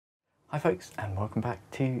Hi folks, and welcome back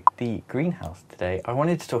to the greenhouse. Today I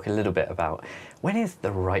wanted to talk a little bit about when is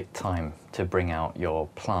the right time to bring out your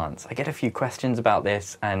plants. I get a few questions about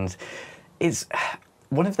this, and it's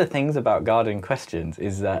one of the things about garden questions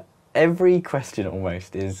is that every question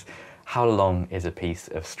almost is, how long is a piece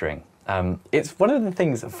of string? It's one of the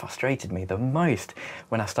things that frustrated me the most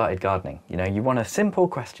when I started gardening. You know, you want a simple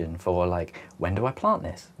question for like, when do I plant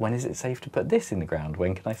this? When is it safe to put this in the ground?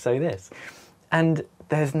 When can I sow this? And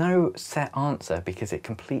there's no set answer because it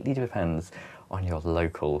completely depends on your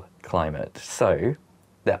local climate. So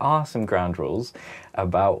there are some ground rules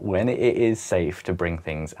about when it is safe to bring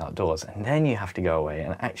things outdoors, and then you have to go away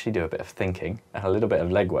and actually do a bit of thinking and a little bit of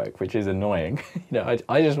legwork, which is annoying. You know,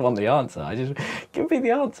 I just want the answer. I just give me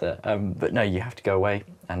the answer. But no, you have to go away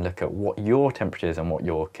and look at what your temperatures and what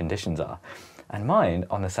your conditions are. And mine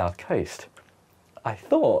on the south coast, I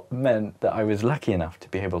thought meant that I was lucky enough to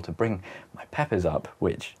be able to bring my peppers up,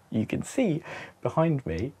 which you can see behind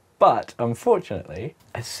me. But unfortunately,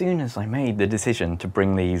 as soon as I made the decision to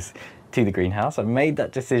bring these to the greenhouse, I made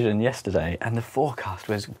that decision yesterday and the forecast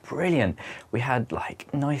was brilliant. We had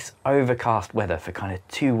like nice overcast weather for kind of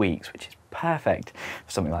 2 weeks, which is perfect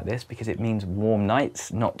for something like this because it means warm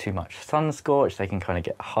nights, not too much sun scorch. They can kind of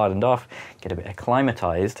get hardened off, get a bit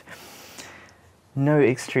acclimatized. No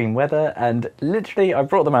extreme weather, and literally I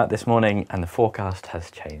brought them out this morning and the forecast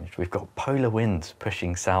has changed. We've got polar winds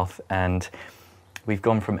pushing south and we've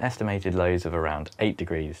gone from estimated lows of around 8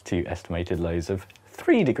 degrees to estimated lows of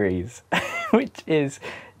 3 degrees, which is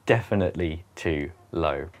definitely too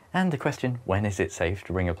low. And the question, when is it safe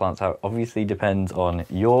to bring your plants out, obviously depends on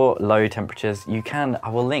your low temperatures. I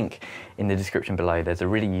will link in the description below, there's a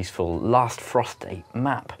really useful last frost date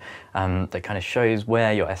map that kind of shows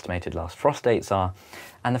where your estimated last frost dates are.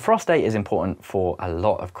 And the frost date is important for a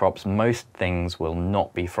lot of crops. Most things will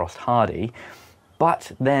not be frost hardy,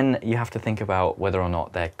 but then you have to think about whether or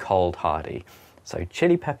not they're cold hardy. So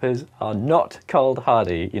chili peppers are not cold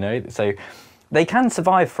hardy, you know, so they can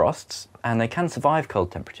survive frosts and they can survive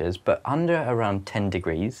cold temperatures, but under around 10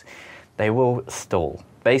 degrees, they will stall.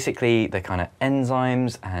 Basically, the kind of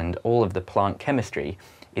enzymes and all of the plant chemistry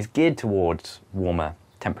is geared towards warmer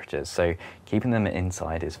temperatures. So keeping them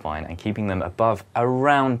inside is fine, and keeping them above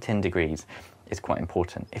around 10 degrees is quite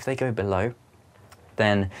important. If they go below,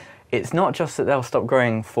 then it's not just that they'll stop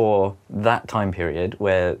growing for that time period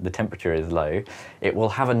where the temperature is low, it will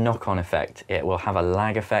have a knock-on effect. It will have a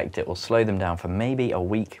lag effect. It will slow them down for maybe a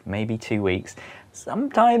week, maybe 2 weeks,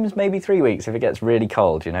 sometimes maybe 3 weeks if it gets really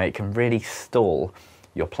cold. You know, it can really stall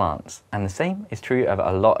your plants. And the same is true of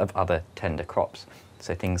a lot of other tender crops.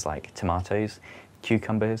 So things like tomatoes,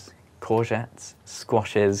 cucumbers, courgettes,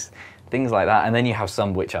 squashes, things like that. And then you have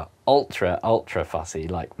some which are ultra fussy,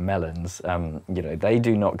 like melons. You know, they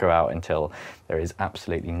do not go out until there is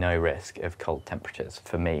absolutely no risk of cold temperatures,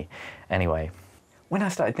 for me anyway. When I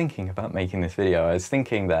started thinking about making this video, I was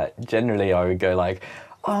thinking that generally I would go like,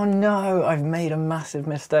 oh no, I've made a massive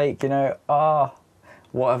mistake, you know,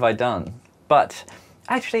 what have I done? But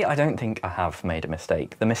actually, I don't think I have made a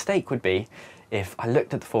mistake. The mistake would be if I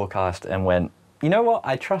looked at the forecast and went, you know what,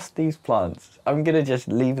 I trust these plants, I'm gonna just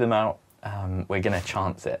leave them out. We're gonna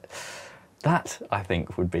chance it. That, I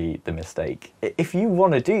think, would be the mistake. If you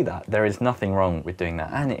want to do that, there is nothing wrong with doing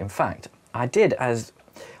that. And in fact, I did, as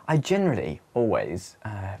I generally always,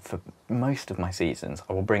 for most of my seasons,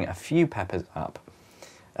 I will bring a few peppers up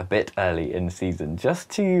a bit early in the season just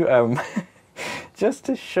to just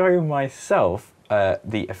to show myself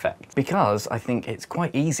the effect, because I think it's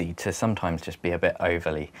quite easy to sometimes just be a bit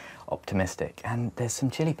overly optimistic. And there's some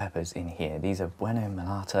chili peppers in here. These are Bueno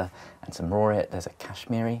Mulata and some Rorit. There's a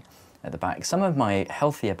Kashmiri at the back. Some of my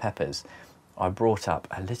healthier peppers I brought up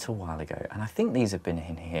a little while ago, and I think these have been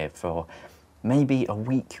in here for maybe a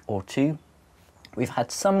week or two. We've had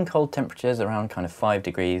some cold temperatures around kind of 5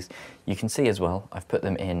 degrees. You can see as well, I've put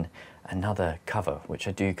them in another cover, which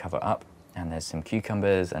I do cover up, and there's some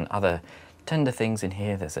cucumbers and other tender things in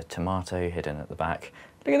here. There's a tomato hidden at the back.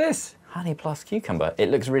 Look at this, Honey Plus cucumber. It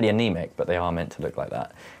looks really anemic, but they are meant to look like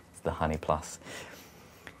that. It's the Honey Plus.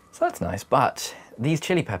 So that's nice, but these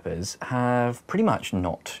chili peppers have pretty much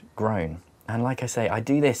not grown. And like I say, I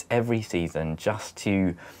do this every season just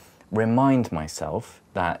to remind myself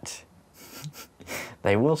that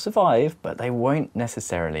they will survive, but they won't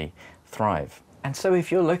necessarily thrive. And so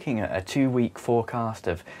if you're looking at a 2-week forecast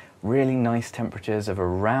of really nice temperatures of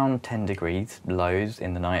around 10 degrees, lows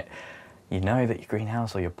in the night, you know that your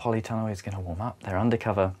greenhouse or your polytunnel is going to warm up. They're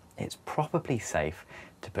undercover. It's probably safe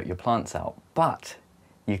to put your plants out, but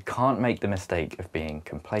you can't make the mistake of being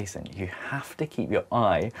complacent. You have to keep your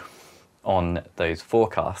eye on those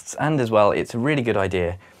forecasts. And as well, it's a really good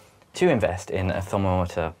idea to invest in a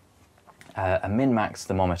thermometer, a min-max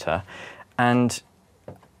thermometer, and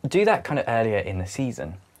do that kind of earlier in the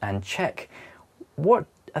season and check what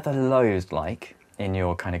are the lows like in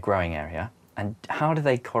your kind of growing area and how do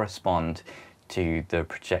they correspond to the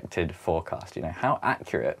projected forecast. You know, how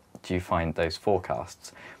accurate do you find those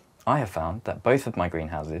forecasts? I have found that both of my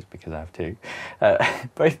greenhouses, because I have two,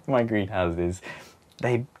 both of my greenhouses,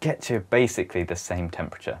 they get to basically the same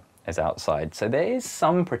temperature as outside. So there is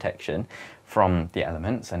some protection from the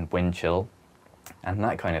elements and wind chill and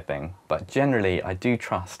that kind of thing. But generally, I do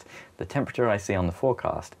trust the temperature I see on the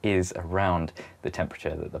forecast is around the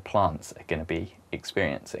temperature that the plants are going to be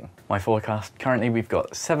experiencing. My forecast, currently we've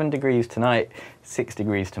got 7 degrees tonight, 6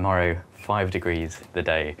 degrees tomorrow, 5 degrees the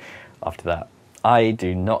day after that. I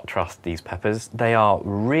do not trust these peppers. They are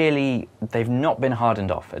really, they've not been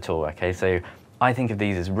hardened off at all, okay? So I think of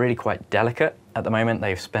these as really quite delicate at the moment.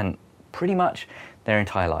 They've spent pretty much their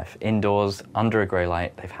entire life indoors under a grow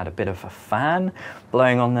light. They've had a bit of a fan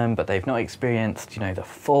blowing on them, but they've not experienced, you know, the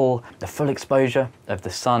full exposure of the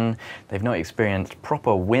sun. They've not experienced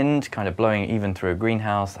proper wind kind of blowing even through a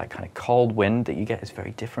greenhouse. That kind of cold wind that you get is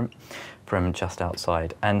very different from just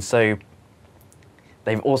outside. And so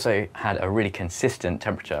they've also had a really consistent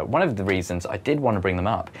temperature. One of the reasons I did want to bring them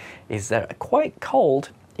up is they're quite cold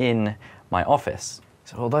in my office.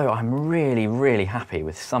 So although I'm really, really happy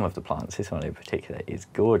with some of the plants, this one in particular is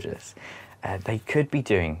gorgeous, they could be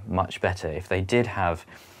doing much better if they did have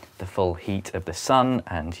the full heat of the sun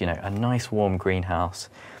and, you know, a nice warm greenhouse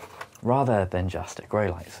rather than just a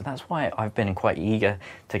grow light. So that's why I've been quite eager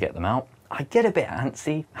to get them out. I get a bit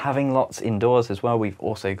antsy having lots indoors as well. We've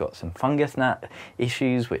also got some fungus gnat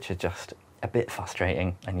issues, which are just a bit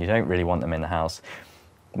frustrating and you don't really want them in the house.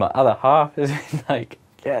 My other half has been like,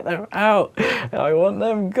 get them out, I want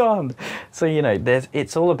them gone. So, you know,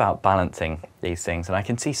 it's all about balancing these things. And I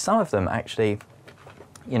can see some of them actually,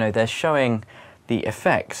 you know, they're showing the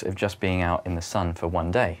effects of just being out in the sun for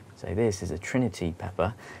one day. So this is a Trinity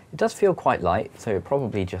pepper. It does feel quite light, so it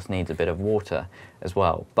probably just needs a bit of water as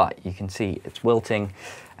well. But you can see it's wilting.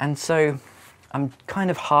 And so I'm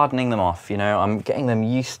kind of hardening them off, you know, I'm getting them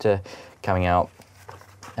used to coming out.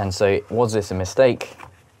 And so was this a mistake?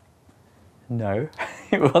 No,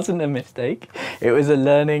 it wasn't a mistake. It was a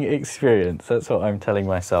learning experience. That's what I'm telling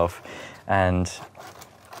myself. And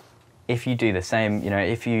if you do the same, you know,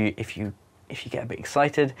 if you get a bit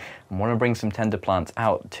excited and want to bring some tender plants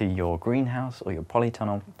out to your greenhouse or your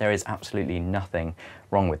polytunnel, there is absolutely nothing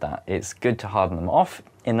wrong with that. It's good to harden them off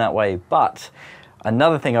in that way, but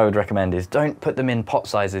another thing I would recommend is don't put them in pot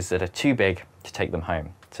sizes that are too big to take them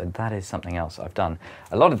home. So that is something else I've done.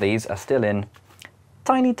 A lot of these are still in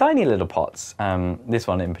tiny, tiny little pots. This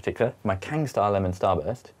one in particular, my Kangstar Lemon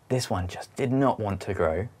Starburst. This one just did not want to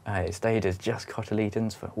grow. It stayed as just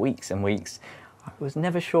cotyledons for weeks and weeks. I was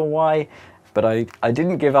never sure why, but I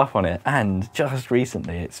didn't give up on it. And just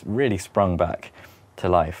recently, it's really sprung back to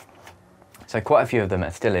life. So quite a few of them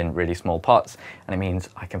are still in really small pots, and it means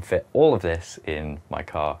I can fit all of this in my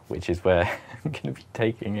car, which is where I'm going to be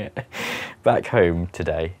taking it back home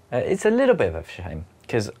today. It's a little bit of a shame,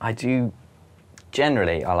 because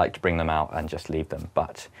generally, I like to bring them out and just leave them,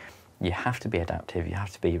 but you have to be adaptive, you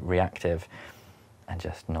have to be reactive and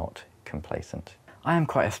just not complacent. I am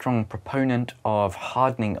quite a strong proponent of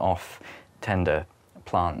hardening off tender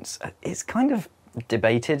plants. It's kind of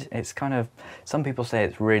debated, some people say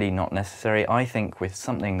it's really not necessary. I think with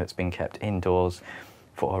something that's been kept indoors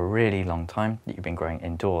for a really long time, that you've been growing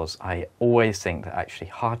indoors, I always think that actually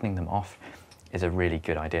hardening them off is a really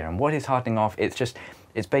good idea. And what is hardening off?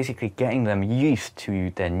 It's basically getting them used to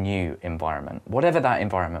their new environment, whatever that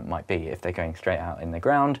environment might be, if they're going straight out in the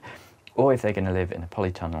ground or if they're going to live in a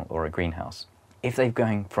polytunnel or a greenhouse. If they're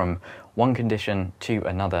going from one condition to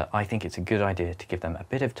another, I think it's a good idea to give them a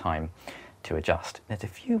bit of time to adjust. There's a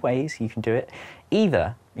few ways you can do it.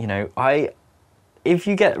 Either, you know, if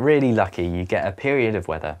you get really lucky, you get a period of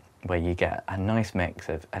weather where you get a nice mix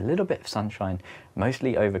of a little bit of sunshine,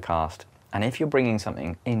 mostly overcast. And if you're bringing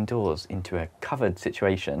something indoors into a covered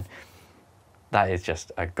situation, that is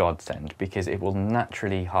just a godsend because it will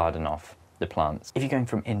naturally harden off the plants. If you're going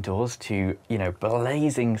from indoors to, you know,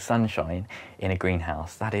 blazing sunshine in a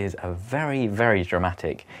greenhouse, that is a very, very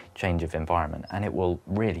dramatic change of environment, and it will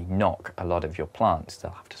really knock a lot of your plants.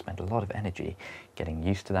 They'll have to spend a lot of energy getting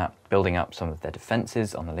used to that, building up some of their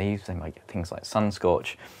defenses on the leaves. They might get things like sun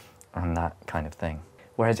scorch and that kind of thing.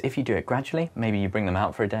 Whereas if you do it gradually, maybe you bring them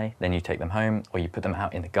out for a day, then you take them home, or you put them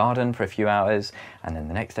out in the garden for a few hours, and then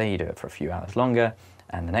the next day you do it for a few hours longer,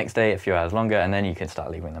 and the next day a few hours longer, and then you can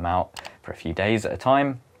start leaving them out for a few days at a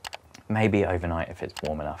time, maybe overnight if it's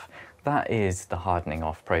warm enough. that is the hardening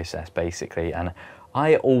off process basically, and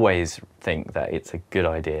I always think that it's a good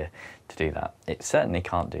idea to do that. It certainly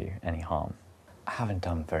can't do any harm. I haven't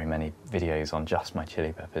done very many videos on just my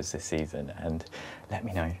chili peppers this season, and let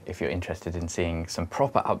me know if you're interested in seeing some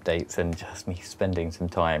proper updates and just me spending some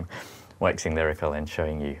time waxing lyrical and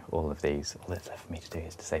showing you all of these. All that's left for me to do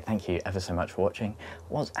is to say thank you ever so much for watching.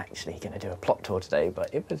 I was actually going to do a plot tour today,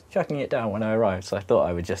 but it was chucking it down when I arrived, so I thought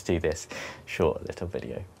I would just do this short little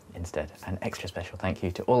video instead. An extra special thank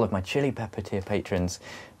you to all of my chili pepper tier patrons.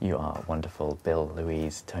 You are wonderful. Bill,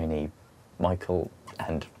 Louise, Tony, Michael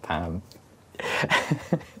and Pam.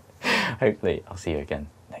 Hopefully I'll see you again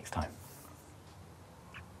next time.